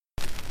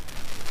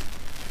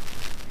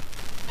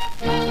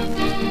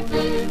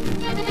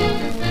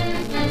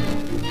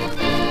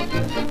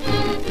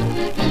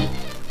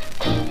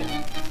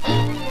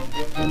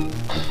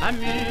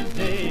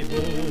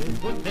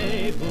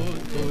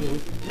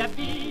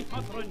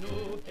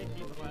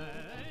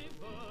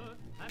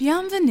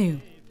Bienvenue,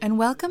 and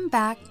welcome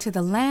back to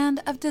The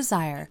Land of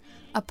Desire,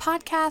 a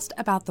podcast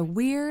about the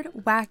weird,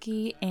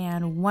 wacky,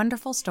 and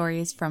wonderful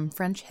stories from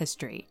French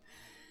history.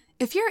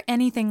 If you're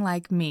anything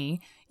like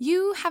me,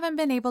 you haven't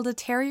been able to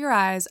tear your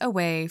eyes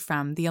away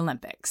from the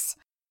Olympics.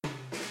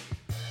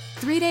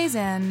 3 days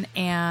in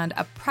and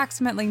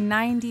approximately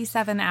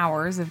 97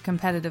 hours of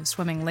competitive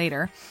swimming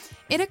later,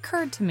 it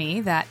occurred to me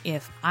that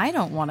if I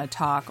don't want to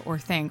talk or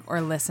think or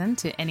listen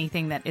to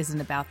anything that isn't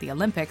about the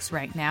Olympics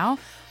right now,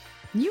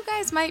 you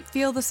guys might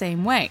feel the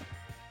same way.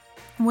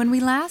 When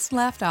we last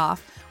left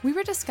off, we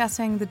were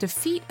discussing the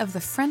defeat of the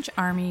French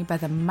army by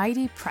the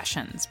mighty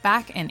Prussians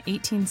back in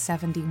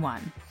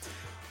 1871.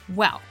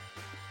 Well,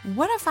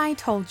 what if I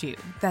told you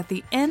that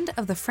the end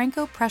of the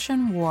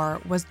Franco-Prussian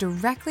War was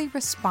directly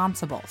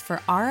responsible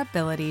for our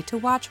ability to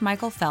watch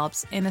Michael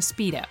Phelps in a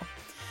Speedo?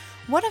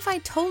 What if I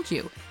told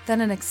you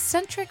that an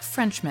eccentric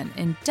Frenchman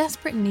in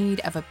desperate need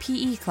of a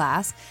PE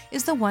class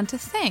is the one to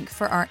thank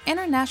for our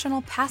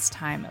international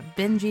pastime of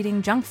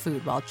binge-eating junk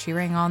food while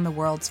cheering on the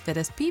world's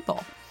fittest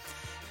people?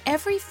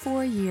 Every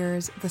 4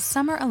 years, the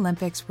Summer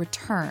Olympics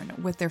return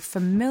with their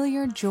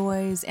familiar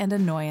joys and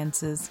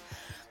annoyances.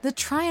 The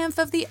triumph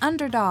of the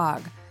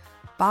underdog.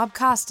 Bob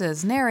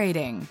Costas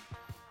narrating.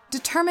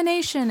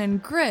 Determination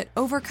and grit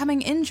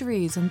overcoming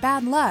injuries and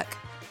bad luck.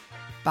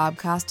 Bob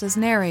Costas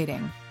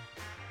narrating.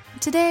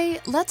 Today,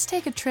 let's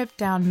take a trip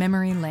down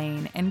memory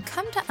lane and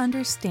come to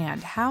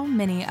understand how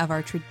many of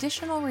our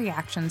traditional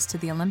reactions to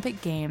the Olympic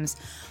Games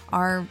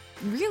are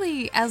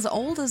really as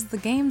old as the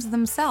games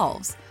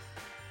themselves.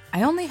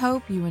 I only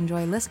hope you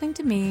enjoy listening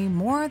to me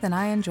more than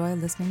I enjoy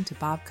listening to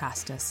Bob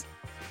Costas.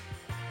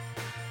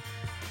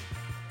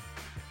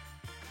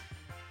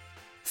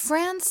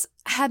 France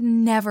had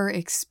never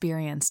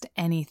experienced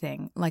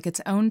anything like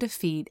its own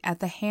defeat at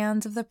the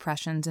hands of the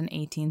Prussians in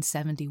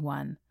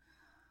 1871.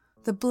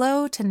 The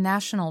blow to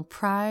national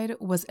pride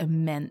was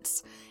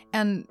immense,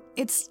 and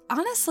it's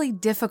honestly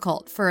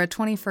difficult for a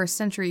 21st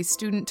century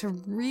student to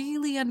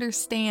really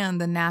understand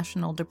the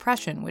national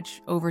depression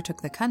which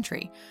overtook the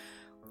country.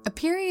 A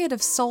period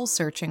of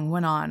soul-searching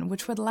went on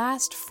which would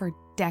last for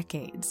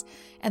decades,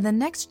 and the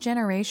next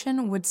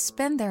generation would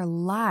spend their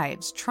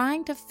lives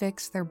trying to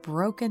fix their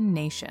broken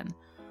nation.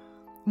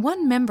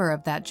 One member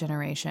of that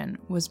generation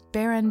was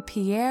Baron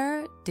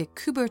Pierre de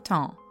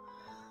Coubertin.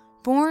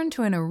 Born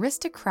to an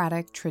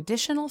aristocratic,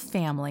 traditional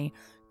family,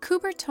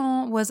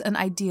 Coubertin was an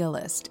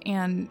idealist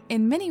and,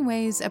 in many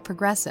ways, a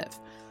progressive.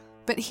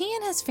 But he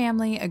and his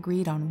family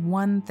agreed on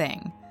one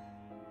thing.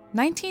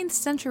 19th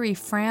century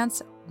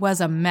France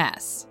was a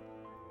mess.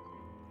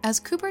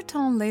 As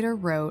Coubertin later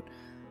wrote,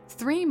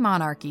 3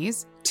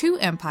 monarchies, 2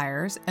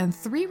 empires, and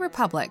 3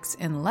 republics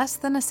in less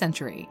than a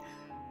century.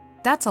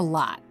 That's a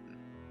lot.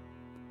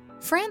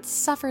 France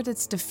suffered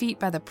its defeat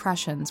by the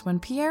Prussians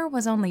when Pierre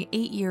was only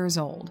 8 years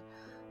old.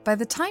 By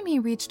the time he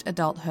reached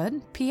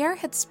adulthood, Pierre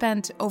had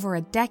spent over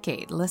a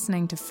decade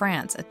listening to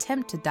France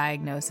attempt to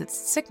diagnose its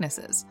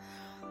sicknesses.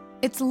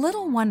 It's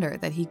little wonder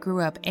that he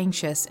grew up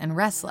anxious and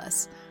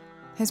restless.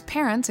 His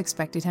parents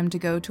expected him to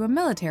go to a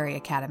military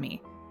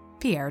academy.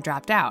 Pierre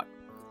dropped out.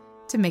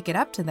 To make it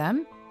up to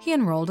them, he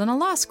enrolled in a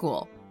law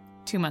school.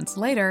 2 months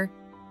later,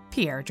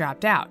 Pierre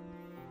dropped out.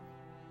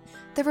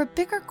 There were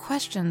bigger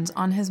questions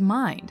on his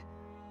mind.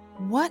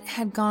 What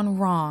had gone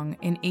wrong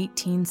in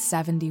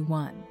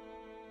 1871?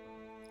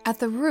 At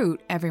the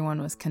root,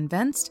 everyone was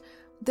convinced,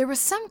 there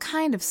was some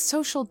kind of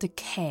social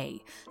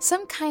decay,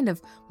 some kind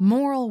of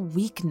moral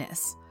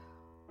weakness.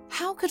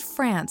 How could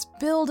France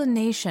build a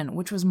nation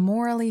which was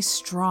morally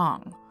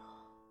strong?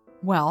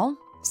 Well,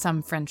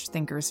 some French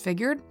thinkers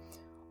figured,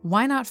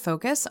 why not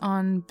focus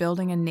on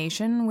building a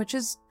nation which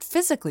is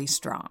physically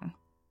strong?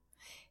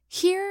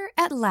 Here,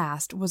 at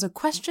last, was a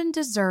question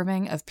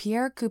deserving of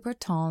Pierre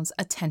Coubertin's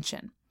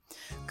attention.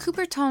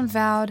 Coubertin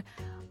vowed,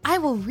 I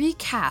will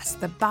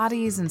recast the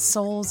bodies and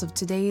souls of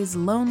today's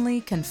lonely,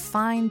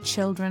 confined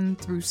children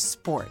through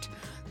sport,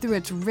 through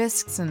its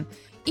risks and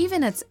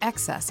even its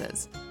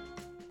excesses.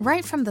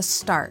 Right from the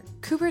start,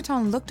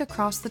 Coubertin looked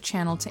across the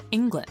channel to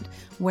England,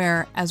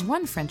 where, as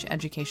one French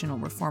educational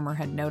reformer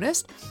had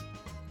noticed,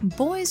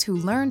 boys who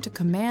learned to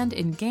command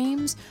in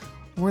games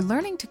were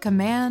learning to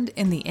command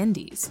in the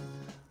Indies.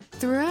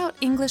 Throughout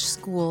English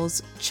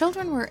schools,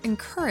 children were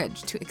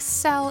encouraged to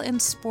excel in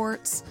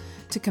sports,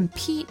 to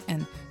compete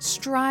and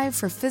strive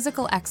for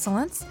physical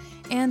excellence,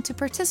 and to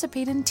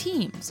participate in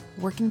teams,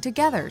 working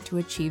together to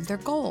achieve their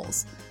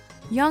goals.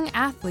 Young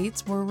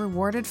athletes were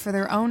rewarded for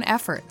their own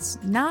efforts,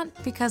 not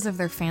because of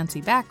their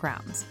fancy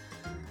backgrounds.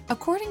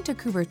 According to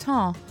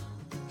Coubertin,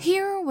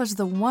 here was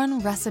the one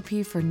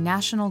recipe for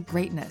national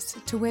greatness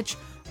to which,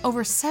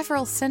 over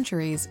several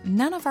centuries,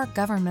 none of our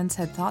governments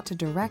had thought to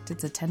direct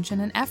its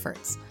attention and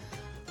efforts.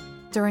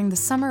 During the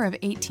summer of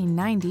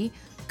 1890,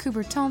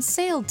 Coubertin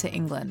sailed to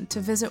England to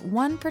visit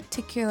one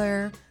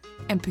particular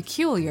and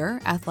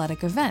peculiar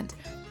athletic event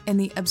in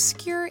the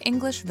obscure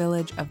English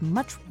village of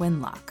Much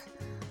Wenlock.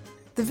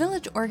 the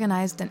village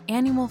organized an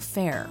annual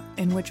fair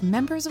in which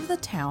members of the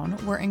town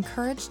were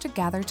encouraged to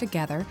gather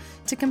together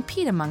to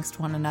compete amongst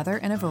one another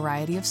in a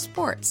variety of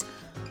sports.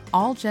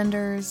 All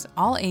genders,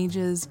 all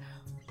ages,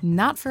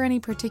 not for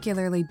any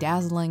particularly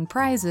dazzling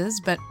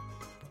prizes, but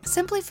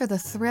simply for the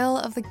thrill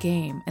of the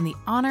game and the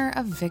honor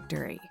of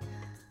victory.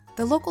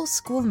 The local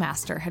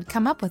schoolmaster had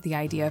come up with the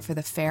idea for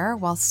the fair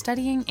while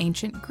studying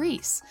ancient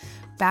Greece,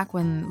 back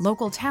when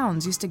local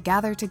towns used to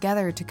gather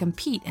together to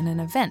compete in an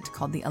event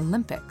called the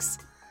Olympics.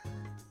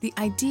 The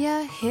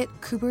idea hit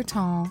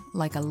Coubertin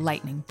like a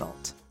lightning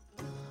bolt.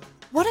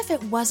 What if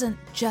it wasn't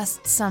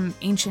just some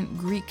ancient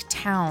Greek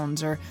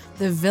towns or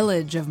the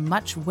village of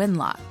Much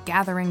Wenlock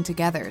gathering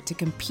together to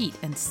compete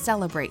and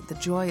celebrate the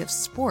joy of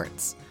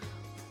sports?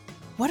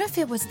 What if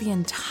it was the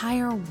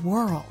entire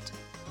world?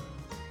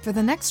 For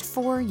the next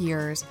 4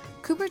 years,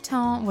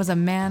 Coubertin was a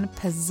man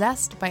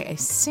possessed by a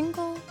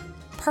single,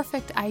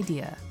 perfect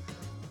idea.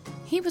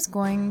 He was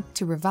going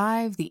to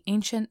revive the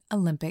ancient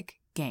Olympic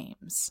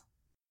Games.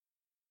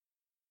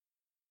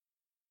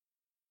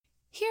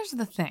 Here's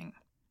the thing.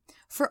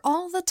 For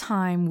all the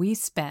time we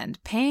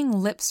spend paying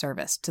lip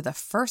service to the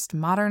first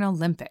modern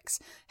Olympics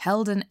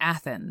held in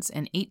Athens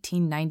in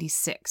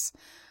 1896,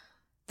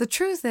 the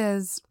truth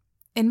is,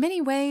 in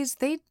many ways,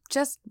 they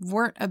just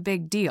weren't a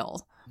big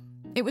deal.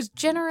 It was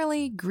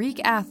generally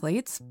Greek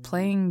athletes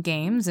playing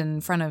games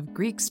in front of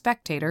Greek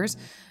spectators,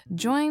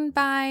 joined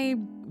by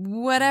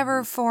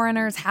whatever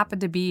foreigners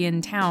happened to be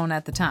in town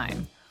at the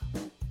time.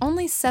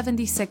 Only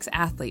 76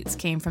 athletes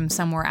came from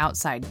somewhere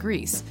outside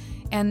Greece,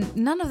 and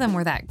none of them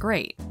were that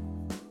great.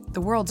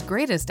 The world's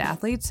greatest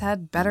athletes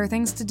had better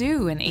things to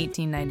do in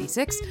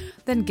 1896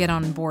 than get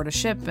on board a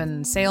ship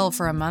and sail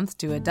for a month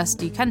to a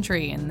dusty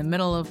country in the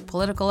middle of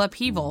political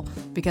upheaval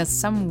because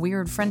some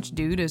weird French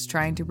dude is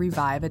trying to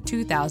revive a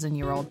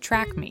 2,000-year-old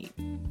track meet.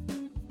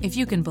 If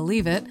you can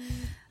believe it,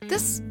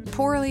 this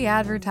poorly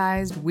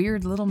advertised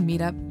weird little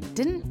meetup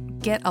didn't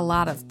get a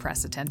lot of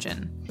press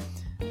attention.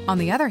 On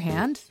the other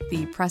hand,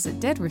 the press it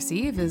did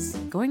receive is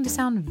going to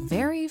sound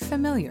very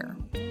familiar.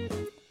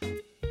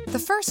 The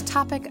first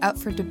topic up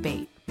for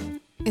debate: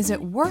 is it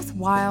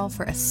worthwhile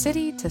for a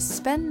city to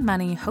spend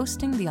money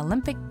hosting the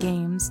Olympic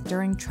Games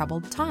during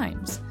troubled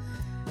times?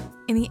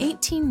 In the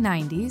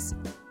 1890s,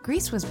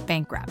 Greece was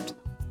bankrupt.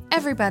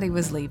 Everybody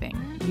was leaving,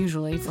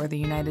 usually for the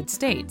United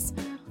States.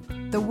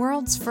 The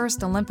world's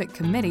first Olympic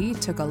Committee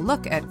took a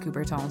look at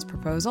Coubertin's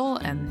proposal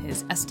and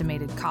his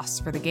estimated costs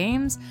for the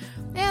Games,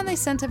 and they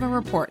sent him a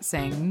report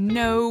saying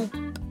nope.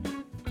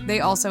 They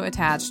also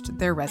attached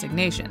their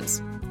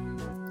resignations.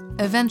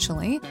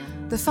 Eventually,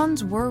 the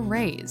funds were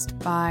raised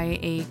by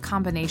a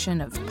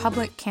combination of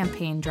public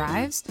campaign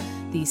drives,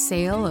 the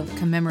sale of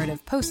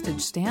commemorative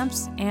postage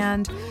stamps,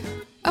 and,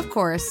 of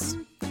course,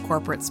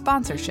 corporate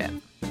sponsorship.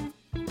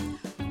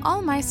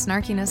 All my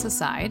snarkiness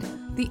aside,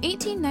 the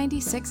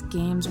 1896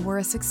 Games were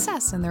a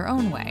success in their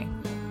own way.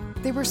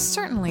 They were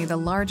certainly the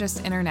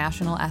largest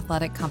international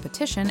athletic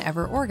competition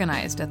ever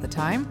organized at the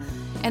time,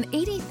 and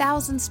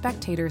 80,000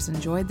 spectators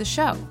enjoyed the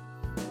show.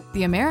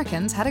 The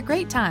Americans had a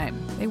great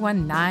time. They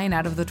won 9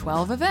 out of the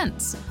 12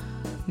 events.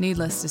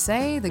 Needless to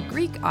say, the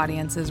Greek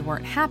audiences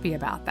weren't happy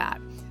about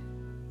that.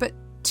 But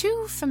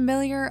 2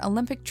 familiar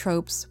Olympic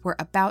tropes were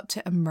about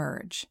to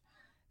emerge: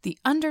 the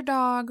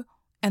underdog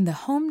and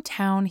the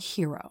hometown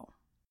hero.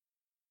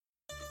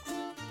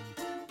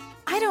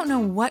 I don't know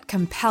what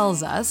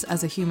compels us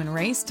as a human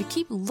race to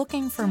keep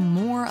looking for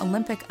more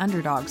Olympic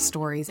underdog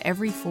stories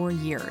every 4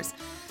 years,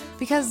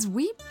 because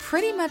we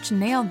pretty much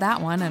nailed that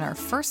one in our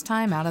first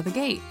time out of the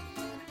gate.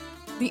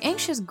 The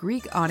anxious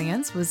Greek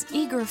audience was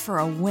eager for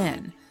a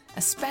win,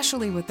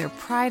 especially with their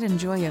pride and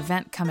joy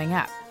event coming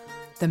up,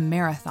 the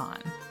marathon.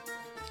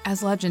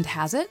 As legend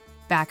has it,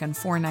 back in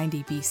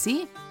 490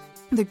 BC,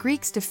 the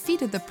Greeks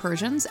defeated the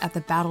Persians at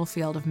the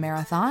battlefield of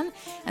Marathon,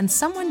 and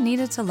someone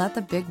needed to let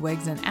the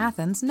bigwigs in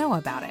Athens know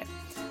about it.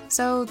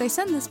 So they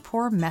send this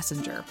poor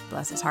messenger,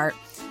 bless his heart,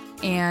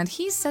 and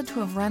he's said to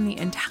have run the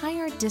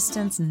entire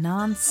distance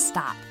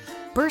non-stop,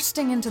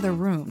 bursting into the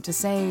room to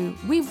say,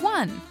 "We've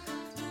won,"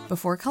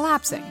 before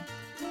collapsing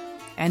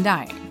and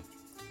dying.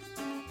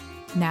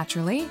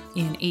 Naturally,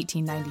 in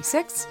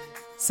 1896,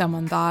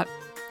 someone thought,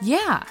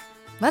 yeah,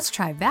 let's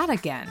try that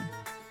again.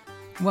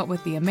 What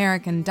with the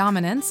American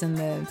dominance in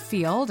the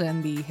field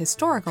and the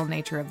historical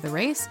nature of the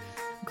race,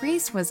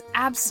 Greece was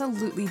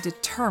absolutely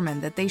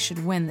determined that they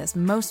should win this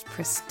most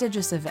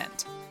prestigious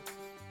event.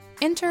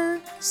 Enter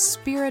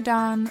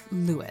Spyridon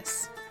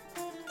Louis.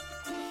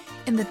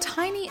 In the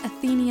tiny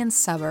Athenian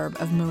suburb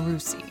of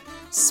Marousi,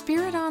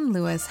 Spyridon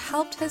Louis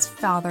helped his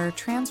father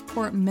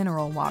transport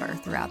mineral water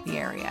throughout the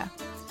area.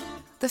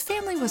 The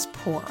family was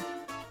poor,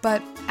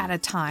 but at a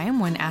time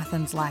when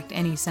Athens lacked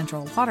any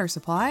central water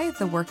supply,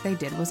 the work they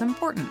did was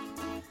important.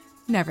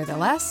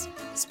 Nevertheless,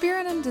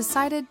 Spyridon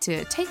decided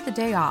to take the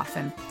day off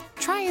and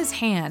try his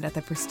hand at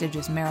the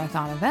prestigious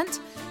marathon event,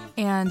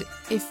 and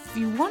if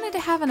you wanted to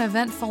have an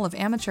event full of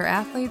amateur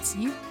athletes,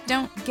 you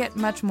don't get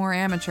much more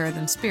amateur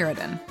than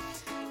Spyridon.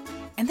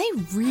 And they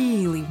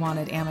really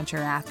wanted amateur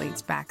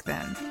athletes back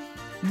then.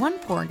 One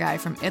poor guy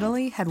from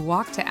Italy had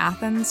walked to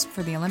Athens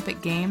for the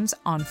Olympic Games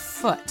on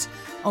foot,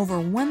 over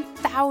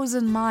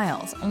 1,000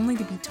 miles, only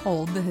to be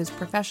told that his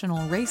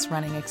professional race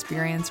running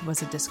experience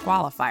was a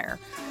disqualifier.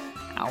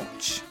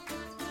 Ouch.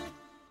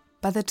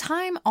 By the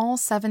time all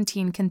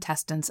 17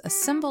 contestants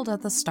assembled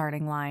at the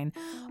starting line,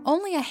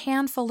 only a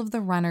handful of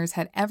the runners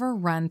had ever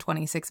run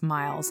 26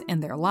 miles in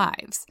their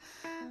lives.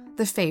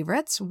 The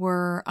favorites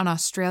were an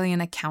Australian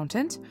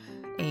accountant,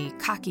 a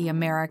cocky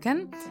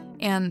American,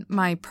 and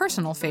my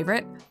personal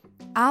favorite,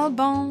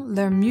 Alban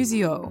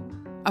Lermusio,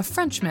 a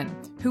Frenchman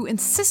who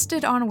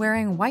insisted on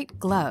wearing white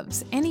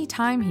gloves any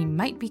time he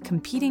might be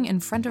competing in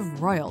front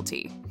of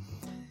royalty.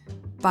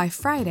 By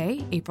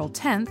Friday, April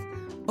 10th,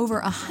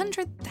 over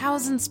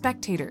 100,000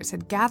 spectators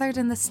had gathered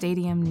in the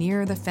stadium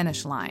near the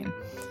finish line.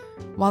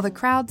 While the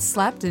crowd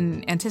slept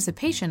in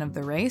anticipation of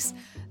the race,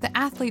 the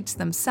athletes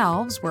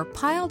themselves were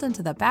piled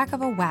into the back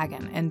of a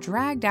wagon and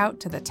dragged out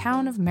to the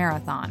town of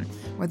Marathon,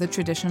 where the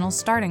traditional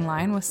starting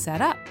line was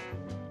set up.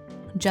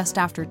 Just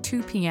after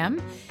 2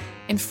 p.m.,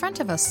 in front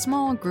of a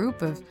small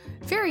group of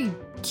very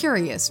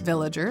curious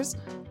villagers,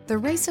 the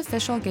race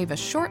official gave a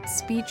short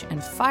speech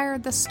and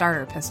fired the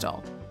starter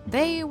pistol.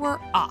 They were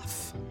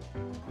off.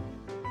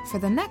 For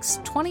the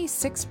next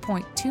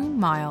 26.2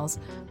 miles,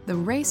 the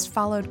race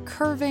followed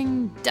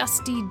curving,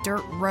 dusty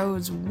dirt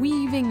roads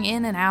weaving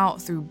in and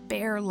out through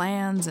bare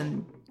lands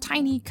and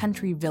tiny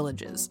country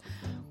villages.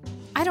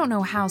 I don't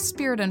know how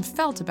Spiridon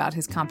felt about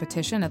his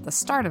competition at the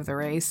start of the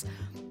race,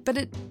 but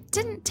it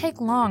didn't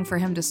take long for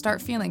him to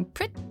start feeling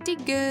pretty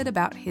good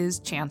about his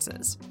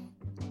chances.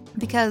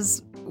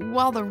 Because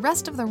while the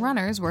rest of the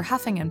runners were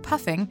huffing and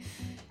puffing,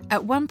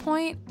 at one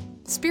point,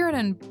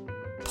 Spiridon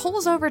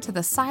pulls over to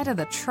the side of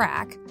the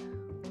track,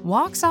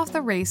 walks off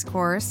the race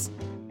course,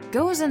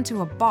 goes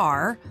into a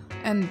bar,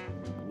 and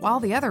while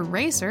the other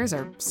racers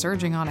are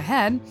surging on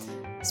ahead,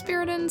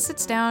 Spiridon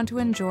sits down to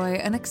enjoy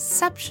an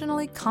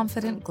exceptionally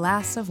confident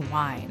glass of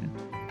wine.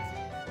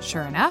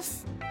 Sure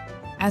enough,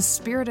 as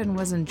Spiridon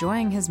was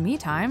enjoying his me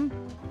time,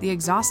 the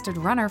exhausted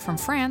runner from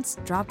France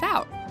dropped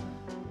out.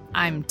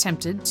 I'm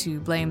tempted to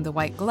blame the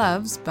white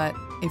gloves, but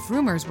if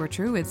rumors were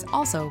true, it's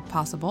also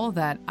possible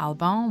that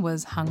Alban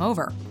was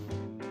hungover.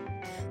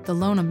 The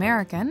lone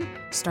American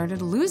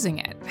started losing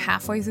it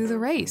halfway through the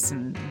race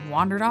and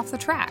wandered off the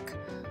track.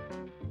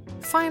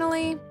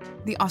 Finally,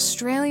 the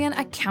Australian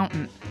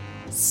accountant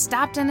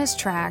stopped in his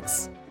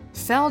tracks,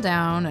 fell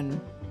down, and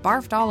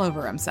barfed all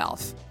over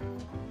himself.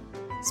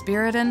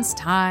 Spiridon's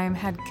time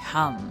had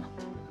come.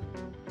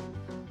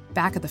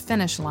 Back at the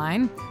finish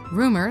line,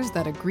 rumors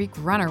that a Greek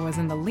runner was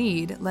in the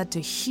lead led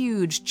to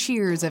huge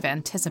cheers of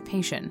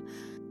anticipation.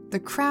 The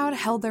crowd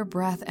held their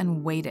breath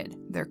and waited,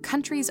 their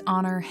country's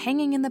honor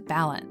hanging in the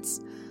balance.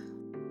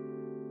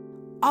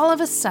 All of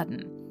a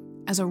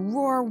sudden, as a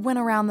roar went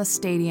around the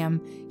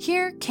stadium,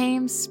 here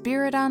came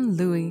Spiridon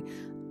Louis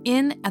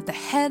in at the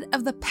head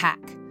of the pack.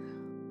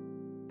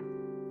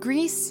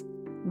 Greece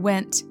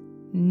went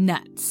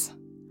nuts.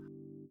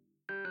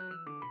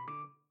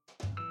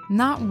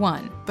 Not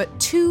one, but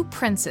 2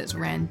 princes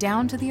ran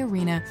down to the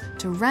arena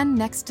to run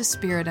next to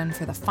Spiridon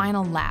for the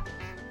final lap.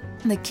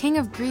 The King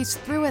of Greece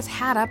threw his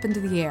hat up into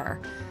the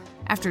air.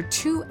 After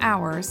 2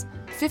 hours,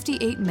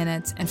 58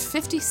 minutes, and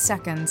 50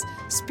 seconds,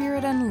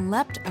 Spiridon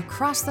leapt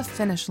across the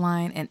finish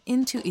line and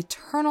into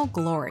eternal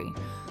glory.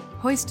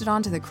 Hoisted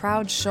onto the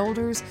crowd's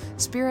shoulders,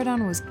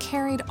 Spiridon was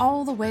carried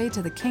all the way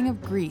to the King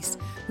of Greece,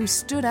 who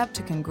stood up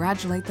to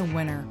congratulate the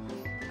winner.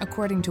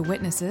 According to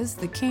witnesses,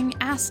 the king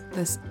asked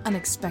this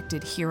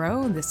unexpected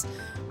hero, this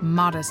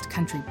modest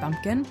country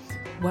bumpkin,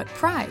 what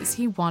prize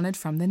he wanted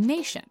from the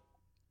nation.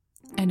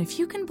 And if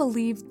you can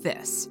believe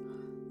this,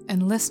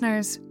 and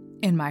listeners,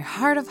 in my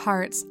heart of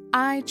hearts,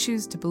 I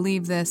choose to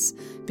believe this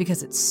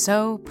because it's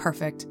so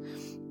perfect.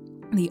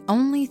 The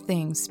only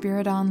thing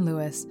Spiridon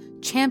Louis,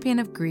 champion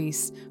of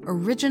Greece,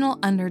 original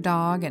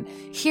underdog, and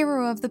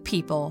hero of the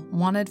people,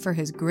 wanted for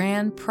his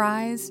grand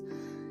prize?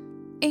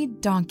 A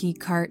donkey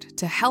cart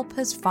to help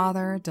his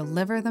father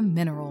deliver the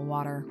mineral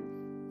water.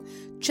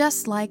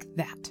 Just like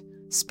that,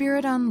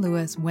 Spiridon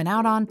Louis went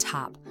out on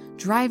top,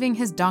 driving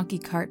his donkey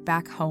cart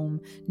back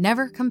home,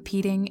 never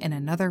competing in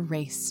another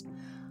race.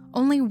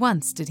 Only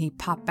once did he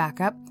pop back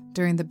up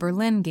during the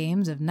Berlin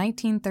Games of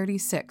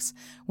 1936,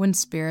 when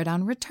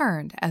Spiridon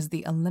returned as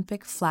the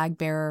Olympic flag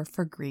bearer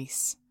for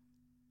Greece.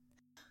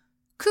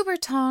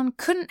 Coubertin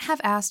couldn't have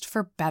asked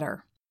for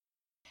better.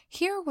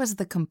 Here was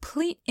the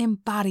complete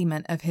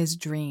embodiment of his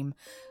dream,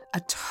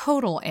 a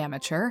total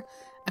amateur,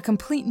 a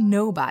complete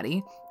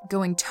nobody,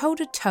 going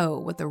toe-to-toe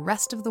with the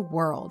rest of the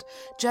world,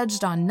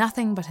 judged on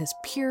nothing but his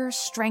pure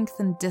strength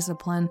and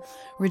discipline,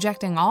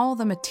 rejecting all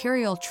the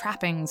material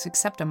trappings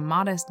except a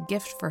modest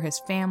gift for his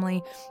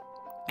family,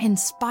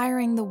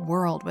 inspiring the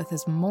world with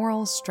his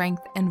moral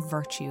strength and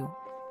virtue.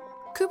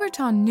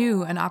 Coubertin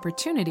knew an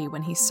opportunity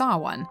when he saw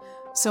one,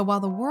 so while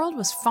the world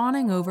was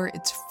fawning over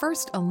its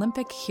first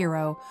Olympic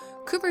hero,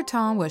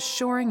 Coubertin was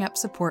shoring up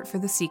support for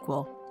the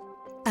sequel.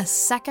 A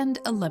second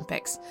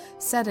Olympics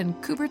set in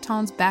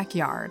Coubertin's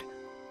backyard,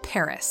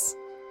 Paris.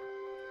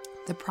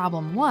 The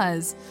problem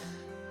was,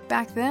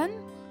 back then,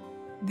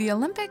 the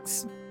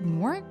Olympics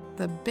weren't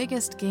the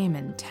biggest game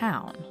in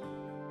town.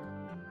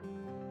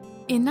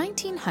 In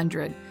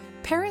 1900,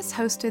 Paris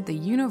hosted the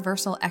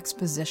Universal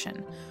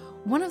Exposition,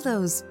 one of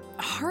those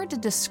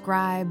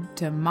hard-to-describe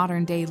to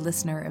modern-day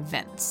listener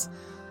events,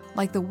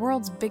 like the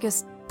world's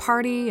biggest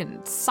party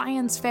and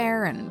science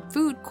fair and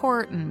food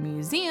court and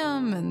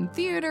museum and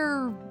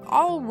theater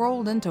all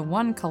rolled into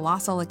one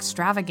colossal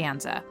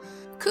extravaganza.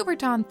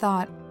 Coubertin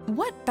thought,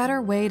 what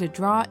better way to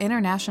draw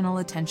international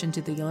attention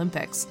to the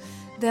Olympics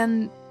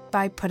than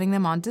by putting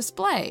them on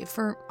display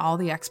for all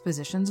the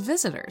exposition's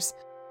visitors?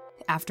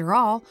 After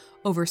all,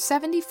 over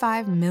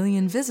 75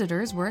 million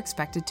visitors were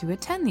expected to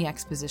attend the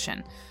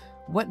exposition.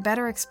 What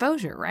better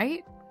exposure,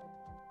 right?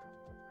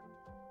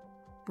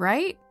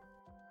 Right?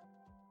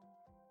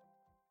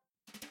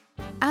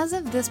 As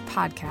of this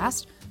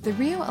podcast, the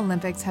Rio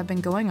Olympics have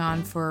been going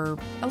on for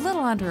a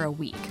little under a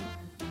week.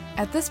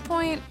 At this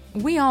point,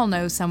 we all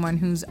know someone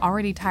who's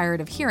already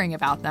tired of hearing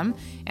about them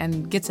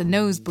and gets a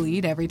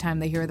nosebleed every time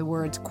they hear the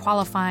words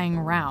qualifying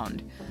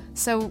round.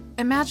 So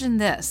imagine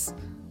this,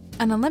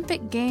 an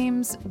Olympic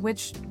Games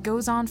which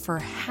goes on for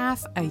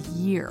half a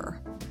year.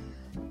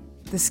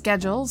 The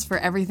schedules for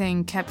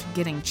everything kept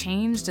getting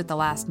changed at the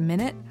last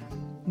minute.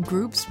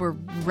 Groups were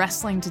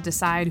wrestling to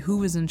decide who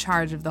was in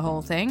charge of the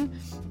whole thing.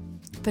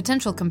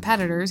 Potential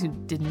competitors who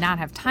did not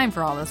have time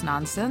for all this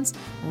nonsense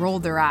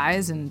rolled their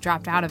eyes and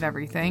dropped out of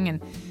everything. And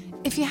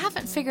if you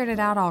haven't figured it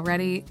out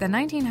already, the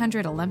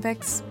 1900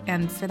 Olympics,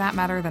 and for that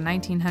matter, the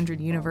 1900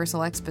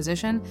 Universal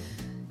Exposition,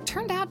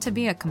 turned out to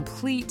be a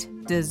complete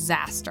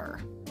disaster.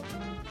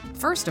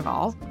 First of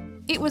all,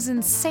 it was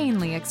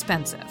insanely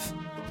expensive.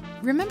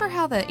 Remember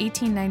how the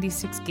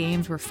 1896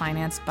 Games were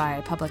financed by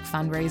public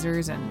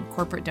fundraisers and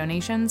corporate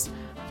donations?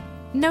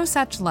 No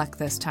such luck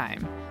this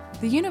time.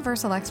 The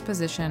Universal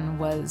Exposition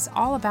was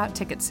all about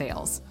ticket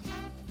sales.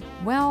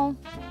 Well,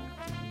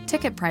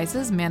 ticket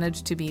prices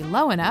managed to be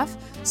low enough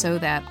so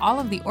that all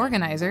of the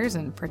organizers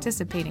and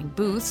participating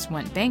booths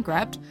went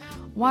bankrupt,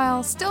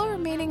 while still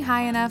remaining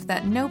high enough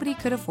that nobody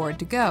could afford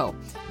to go.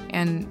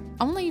 And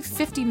only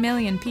 50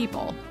 million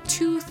people,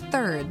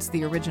 2/3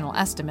 the original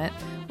estimate,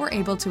 were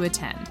able to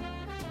attend.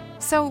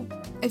 So,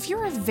 if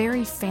you're a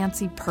very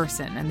fancy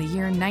person in the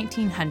year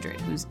 1900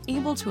 who's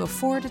able to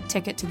afford a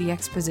ticket to the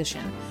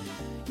exposition,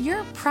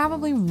 you're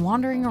probably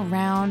wandering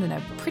around in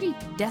a pretty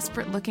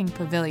desperate-looking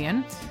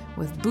pavilion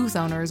with booth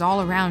owners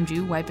all around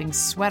you wiping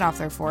sweat off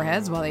their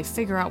foreheads while they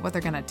figure out what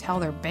they're going to tell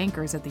their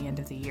bankers at the end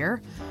of the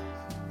year.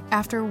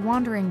 After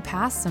wandering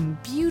past some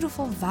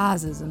beautiful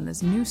vases in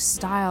this new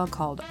style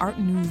called Art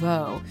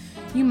Nouveau,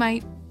 you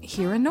might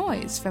hear a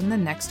noise from the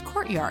next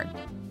courtyard.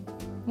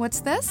 What's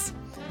this?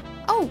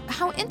 Oh,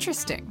 how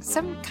interesting!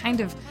 Some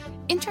kind of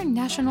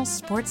international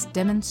sports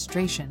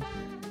demonstration.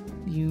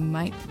 You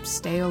might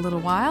stay a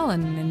little while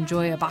and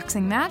enjoy a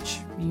boxing match.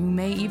 You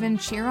may even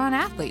cheer on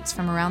athletes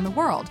from around the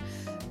world.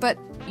 But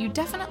you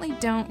definitely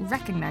don't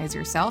recognize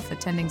yourself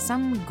attending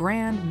some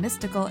grand,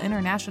 mystical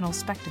international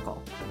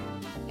spectacle.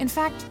 In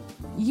fact,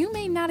 you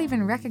may not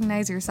even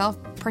recognize yourself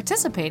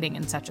participating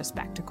in such a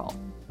spectacle.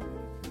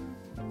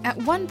 At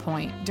one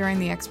point during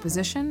the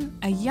exposition,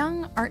 a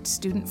young art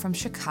student from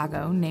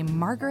Chicago named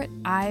Margaret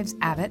Ives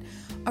Abbott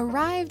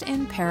arrived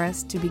in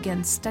Paris to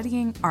begin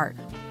studying art.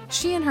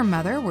 She and her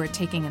mother were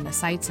taking in the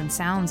sights and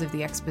sounds of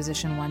the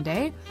exposition one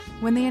day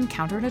when they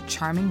encountered a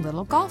charming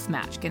little golf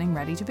match getting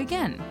ready to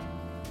begin.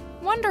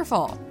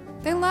 Wonderful!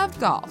 They loved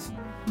golf.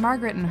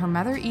 Margaret and her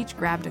mother each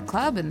grabbed a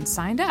club and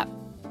signed up.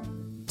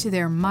 To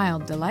their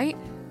mild delight,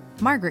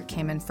 Margaret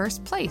came in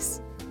first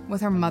place,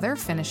 with her mother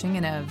finishing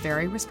in a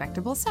very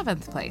respectable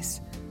 7th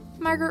place.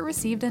 Margaret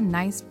received a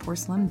nice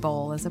porcelain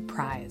bowl as a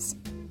prize.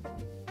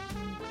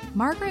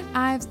 Margaret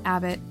Ives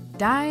Abbott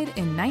died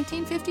in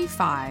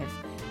 1955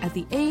 at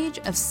the age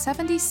of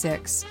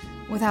 76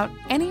 without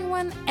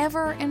anyone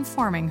ever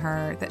informing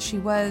her that she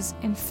was,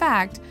 in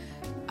fact,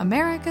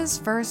 America's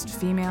first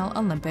female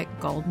Olympic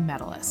gold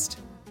medalist.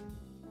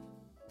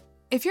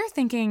 If you're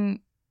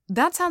thinking,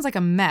 that sounds like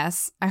a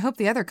mess, I hope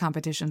the other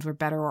competitions were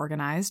better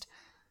organized,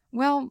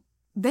 well,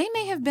 they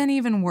may have been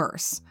even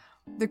worse.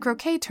 The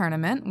croquet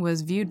tournament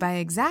was viewed by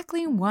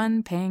exactly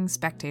one paying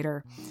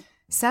spectator.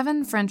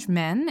 7 French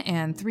men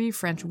and 3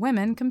 French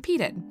women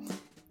competed.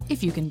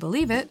 If you can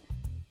believe it,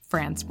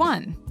 France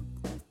won.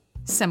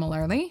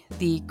 Similarly,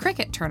 the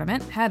cricket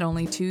tournament had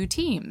only 2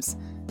 teams,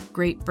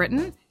 Great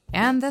Britain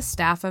and the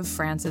staff of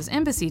France's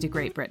embassy to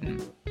Great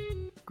Britain.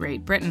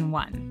 Great Britain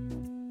won.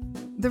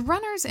 The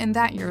runners in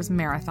that year's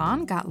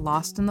marathon got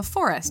lost in the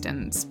forest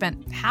and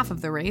spent half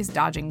of the race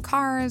dodging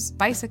cars,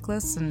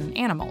 bicyclists, and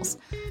animals.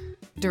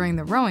 During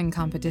the rowing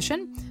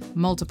competition,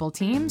 multiple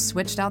teams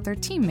switched out their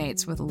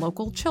teammates with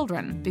local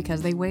children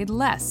because they weighed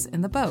less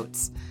in the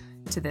boats.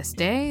 To this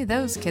day,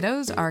 those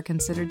kiddos are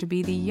considered to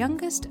be the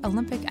youngest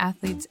Olympic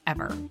athletes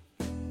ever.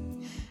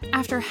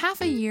 After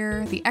half a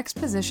year, the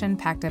exposition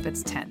packed up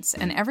its tents,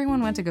 and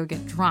everyone went to go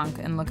get drunk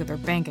and look at their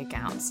bank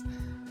accounts.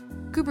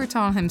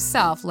 Coubertin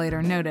himself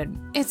later noted,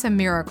 "It's a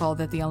miracle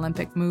that the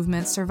Olympic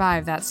movement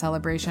survived that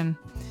celebration."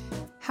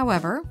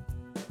 However,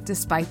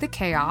 Despite the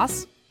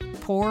chaos,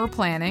 poor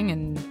planning,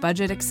 and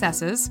budget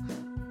excesses,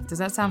 does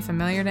that sound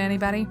familiar to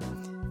anybody?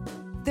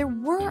 There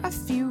were a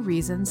few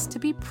reasons to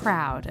be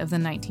proud of the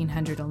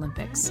 1900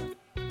 Olympics.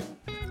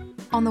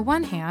 On the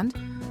one hand,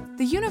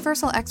 the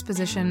Universal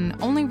Exposition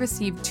only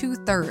received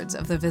 2/3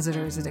 of the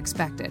visitors it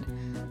expected.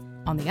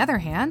 On the other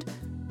hand,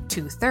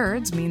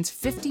 2/3 means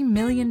 50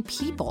 million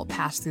people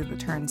passed through the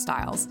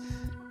turnstiles.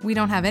 We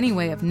don't have any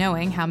way of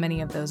knowing how many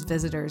of those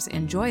visitors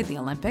enjoyed the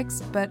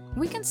Olympics, but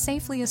we can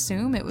safely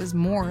assume it was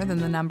more than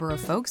the number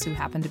of folks who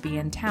happened to be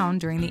in town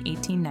during the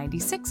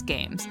 1896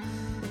 Games.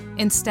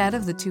 Instead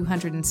of the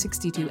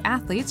 262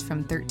 athletes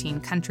from 13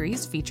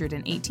 countries featured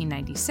in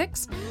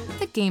 1896,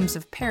 the Games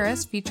of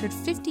Paris featured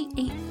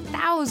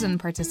 58,000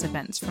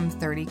 participants from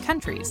 30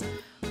 countries.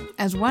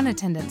 As one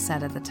attendant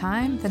said at the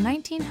time, the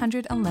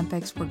 1900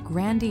 Olympics were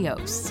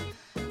grandiose.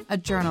 A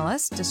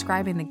journalist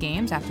describing the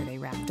Games after they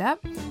wrapped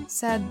up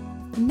said,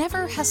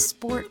 "Never has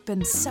sport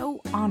been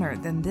so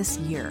honored than this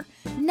year.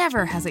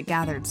 Never has it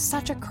gathered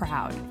such a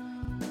crowd."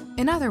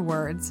 In other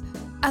words,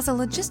 as a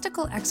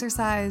logistical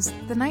exercise,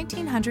 the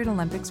 1900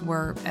 Olympics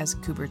were, as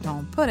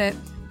Coubertin put it,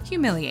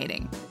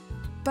 humiliating.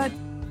 But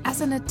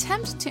as an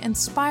attempt to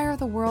inspire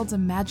the world's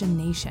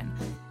imagination,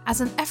 as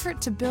an effort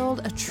to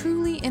build a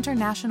truly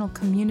international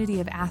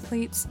community of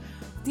athletes,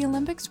 the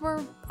Olympics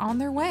were on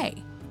their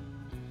way.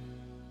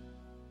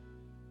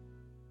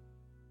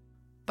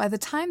 By the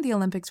time the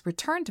Olympics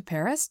returned to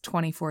Paris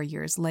 24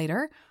 years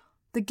later,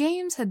 the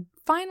Games had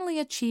finally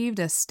achieved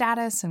a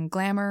status and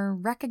glamour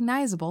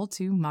recognizable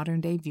to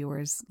modern-day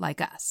viewers like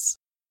us.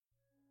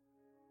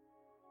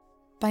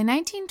 By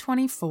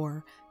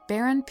 1924,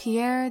 Baron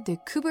Pierre de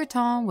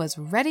Coubertin was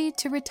ready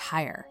to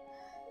retire.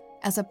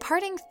 As a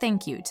parting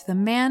thank you to the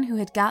man who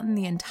had gotten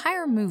the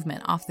entire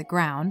movement off the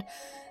ground,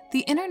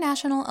 the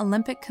International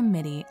Olympic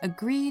Committee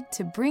agreed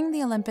to bring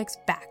the Olympics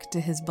back to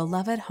his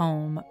beloved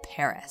home,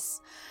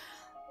 Paris.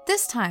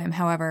 This time,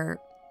 however,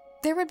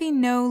 there would be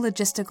no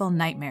logistical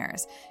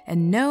nightmares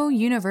and no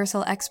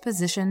Universal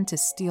Exposition to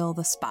steal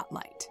the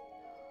spotlight.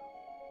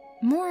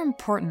 More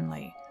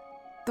importantly,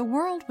 the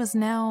world was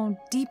now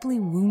deeply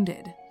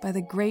wounded by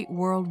the Great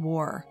World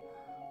War,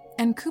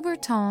 and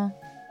Coubertin,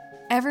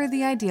 ever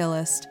the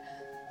idealist,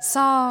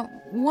 saw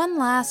one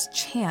last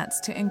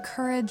chance to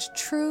encourage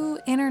true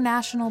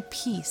international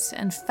peace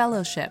and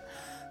fellowship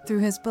through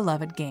his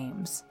beloved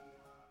Games.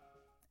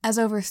 As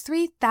over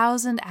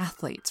 3,000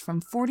 athletes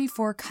from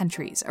 44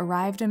 countries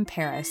arrived in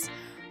Paris,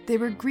 they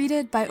were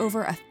greeted by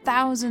over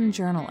 1,000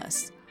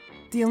 journalists.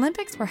 The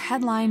Olympics were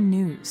headline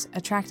news,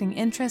 attracting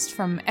interest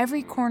from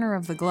every corner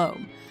of the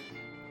globe.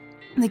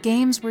 The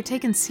Games were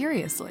taken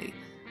seriously,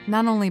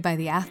 not only by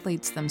the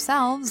athletes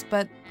themselves,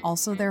 but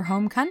also their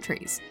home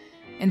countries.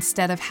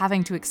 Instead of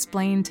having to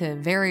explain to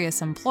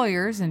various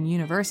employers and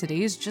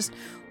universities just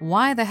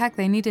why the heck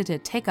they needed to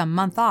take a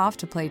month off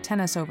to play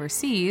tennis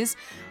overseas,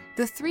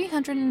 the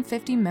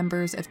 350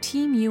 members of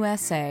Team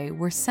USA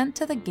were sent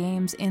to the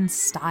Games in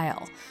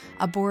style,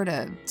 aboard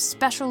a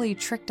specially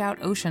tricked-out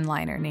ocean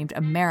liner named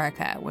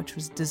America, which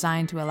was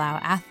designed to allow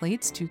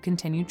athletes to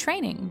continue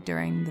training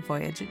during the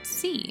voyage at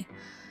sea.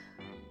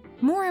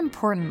 More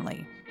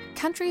importantly,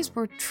 countries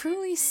were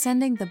truly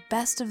sending the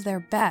best of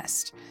their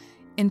best.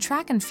 In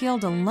track and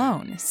field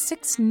alone,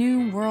 6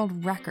 new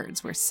world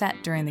records were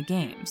set during the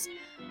Games.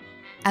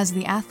 As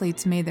the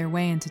athletes made their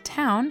way into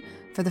town,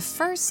 for the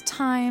first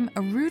time,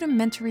 a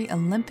rudimentary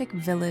Olympic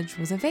village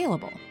was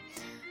available.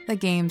 The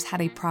Games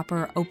had a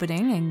proper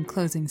opening and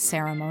closing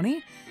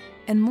ceremony,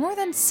 and more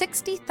than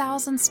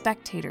 60,000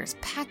 spectators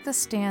packed the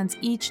stands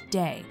each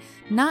day,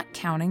 not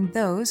counting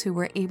those who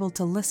were able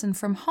to listen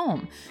from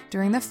home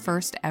during the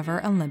first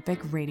ever Olympic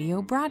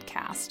radio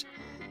broadcast.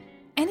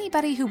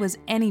 Anybody who was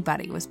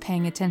anybody was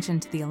paying attention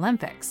to the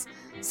Olympics,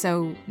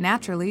 so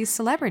naturally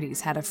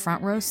celebrities had a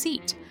front row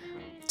seat.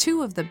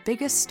 2 of the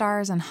biggest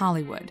stars in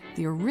Hollywood,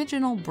 the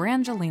original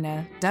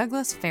Brangelina,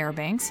 Douglas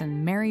Fairbanks,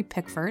 and Mary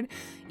Pickford,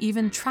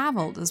 even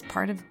traveled as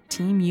part of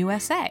Team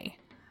USA.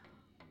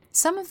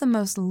 Some of the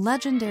most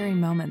legendary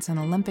moments in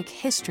Olympic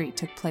history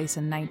took place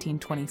in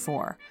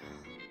 1924.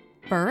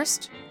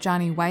 First,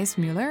 Johnny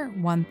Weissmuller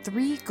won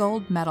 3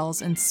 gold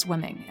medals in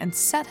swimming and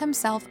set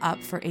himself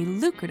up for a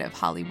lucrative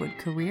Hollywood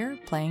career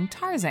playing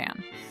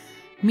Tarzan.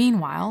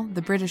 Meanwhile,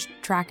 the British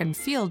track and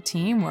field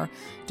team were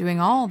doing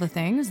all the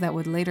things that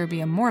would later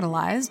be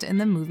immortalized in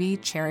the movie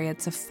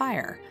Chariots of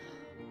Fire.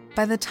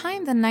 By the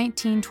time the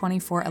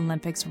 1924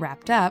 Olympics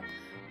wrapped up,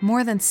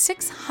 more than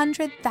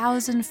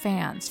 600,000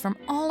 fans from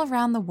all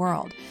around the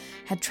world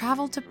had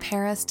traveled to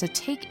Paris to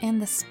take in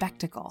the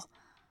spectacle.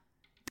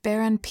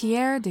 Baron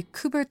Pierre de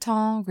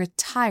Coubertin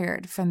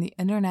retired from the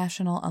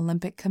International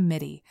Olympic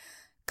Committee,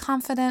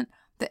 confident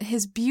that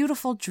his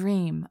beautiful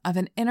dream of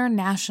an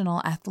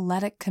international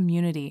athletic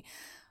community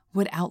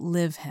would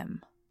outlive him.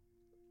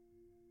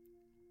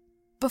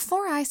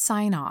 Before I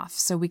sign off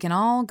so we can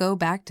all go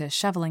back to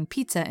shoveling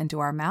pizza into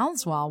our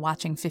mouths while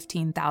watching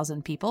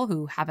 15,000 people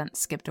who haven't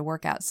skipped a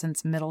workout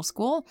since middle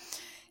school,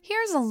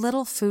 here's a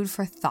little food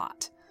for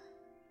thought.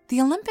 The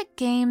Olympic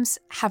Games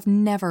have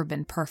never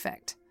been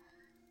perfect.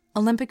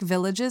 Olympic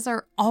villages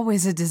are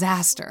always a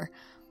disaster.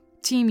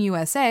 Team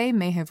USA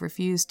may have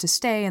refused to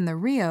stay in the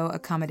Rio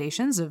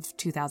accommodations of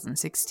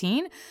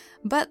 2016,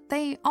 but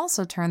they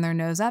also turned their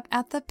nose up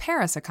at the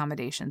Paris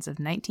accommodations of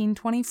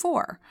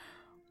 1924.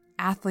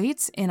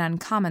 Athletes in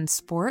uncommon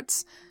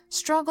sports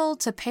struggle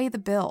to pay the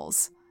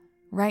bills.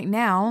 Right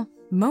now,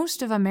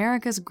 most of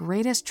America's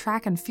greatest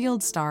track and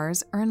field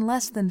stars earn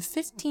less than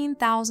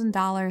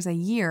 $15,000 a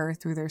year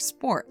through their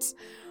sports.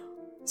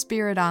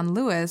 Spiridon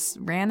Lewis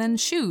ran in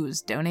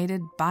shoes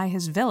donated by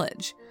his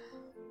village.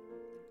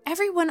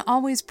 Everyone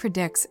always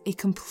predicts a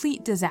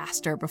complete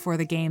disaster before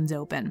the games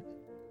open.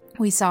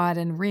 We saw it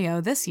in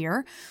Rio this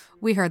year.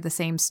 We heard the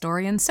same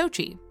story in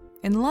Sochi,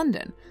 in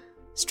London,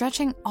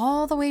 stretching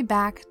all the way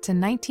back to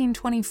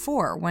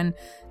 1924 when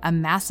a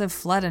massive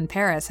flood in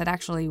Paris had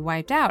actually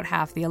wiped out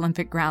half the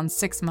Olympic grounds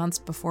 6 months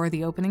before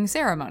the opening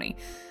ceremony.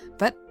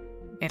 But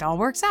it all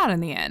works out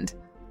in the end.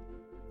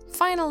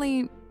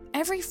 Finally,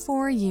 every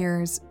 4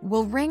 years,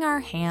 we'll wring our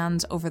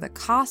hands over the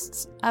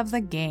costs of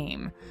the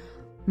game.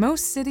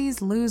 Most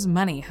cities lose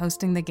money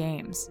hosting the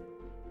games.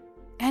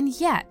 And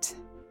yet,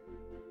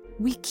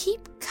 we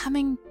keep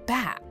coming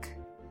back.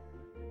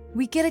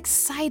 We get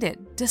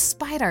excited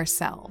despite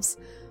ourselves.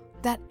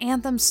 That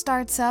anthem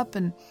starts up,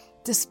 and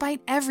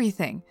despite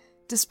everything,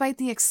 despite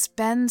the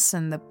expense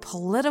and the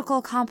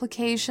political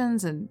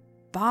complications and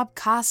Bob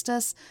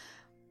Costas,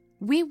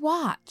 we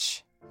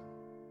watch.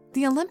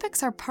 The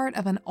Olympics are part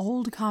of an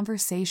old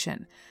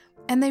conversation,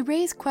 and they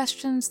raise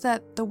questions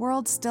that the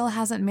world still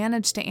hasn't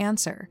managed to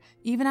answer,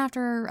 even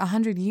after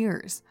 100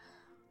 years.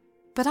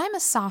 But I'm a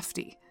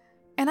softie,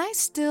 and I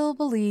still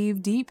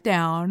believe deep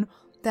down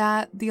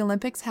that the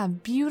Olympics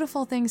have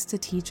beautiful things to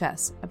teach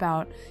us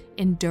about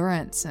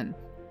endurance and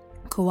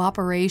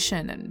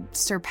cooperation and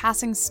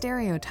surpassing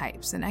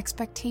stereotypes and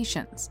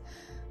expectations.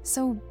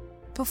 So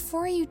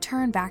before you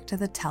turn back to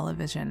the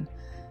television,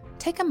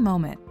 take a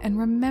moment and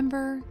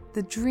remember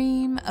the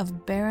dream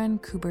of Baron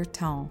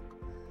Coubertin,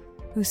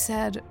 who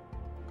said,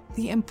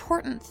 "The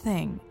important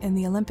thing in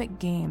the Olympic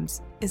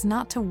Games is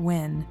not to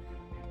win,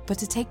 but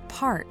to take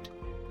part.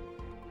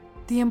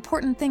 The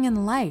important thing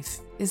in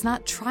life is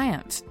not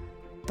triumph,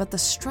 but the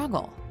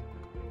struggle.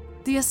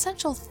 The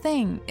essential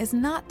thing is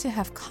not to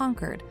have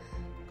conquered,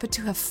 but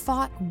to have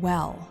fought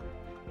well.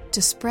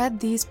 To spread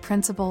these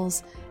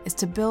principles is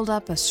to build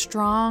up a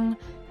strong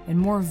and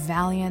more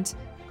valiant,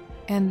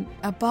 and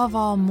above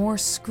all, more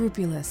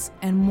scrupulous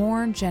and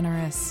more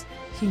generous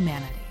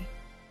humanity."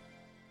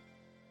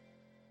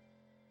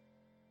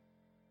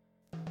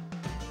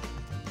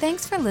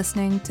 Thanks for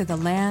listening to The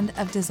Land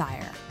of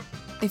Desire.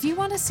 If you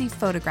want to see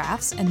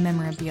photographs and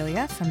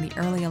memorabilia from the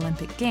early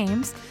Olympic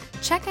Games,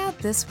 check out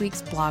this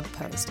week's blog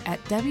post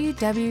at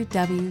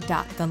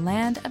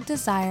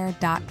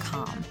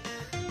www.thelandofdesire.com.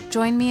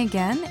 Join me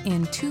again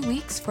in 2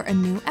 weeks for a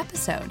new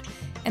episode.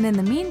 And in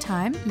the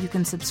meantime, you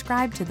can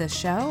subscribe to this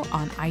show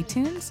on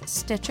iTunes,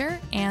 Stitcher,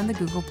 and the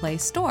Google Play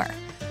Store.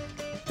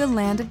 The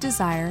Land of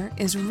Desire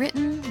is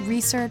written,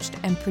 researched,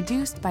 and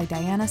produced by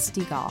Diana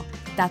Stegall.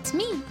 That's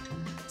me.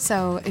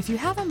 So if you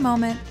have a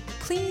moment,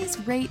 please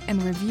rate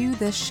and review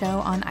this show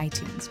on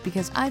iTunes,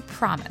 because I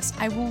promise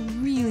I will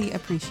really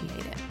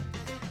appreciate it.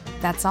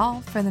 That's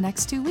all for the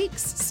next 2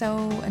 weeks,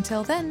 so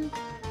until then,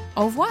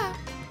 au revoir!